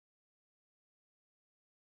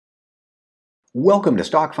Welcome to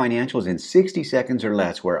Stock Financials in 60 seconds or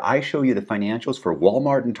less, where I show you the financials for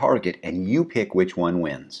Walmart and Target and you pick which one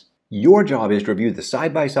wins. Your job is to review the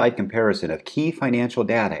side-by-side comparison of key financial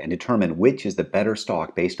data and determine which is the better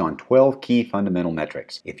stock based on 12 key fundamental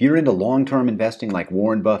metrics. If you're into long-term investing like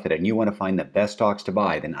Warren Buffett and you want to find the best stocks to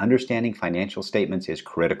buy, then understanding financial statements is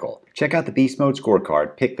critical. Check out the Beast Mode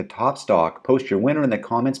Scorecard, pick the top stock, post your winner in the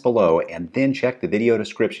comments below, and then check the video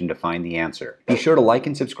description to find the answer. Be sure to like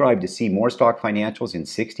and subscribe to see more stock financials in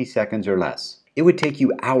 60 seconds or less. It would take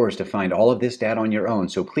you hours to find all of this data on your own,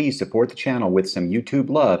 so please support the channel with some YouTube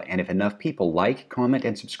love, and if enough people like, comment,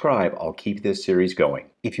 and subscribe, I'll keep this series going.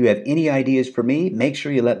 If you have any ideas for me, make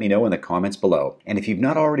sure you let me know in the comments below. And if you've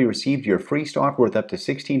not already received your free stock worth up to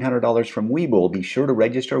 $1,600 from Webull, be sure to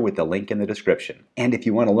register with the link in the description. And if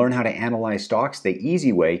you want to learn how to analyze stocks the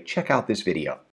easy way, check out this video.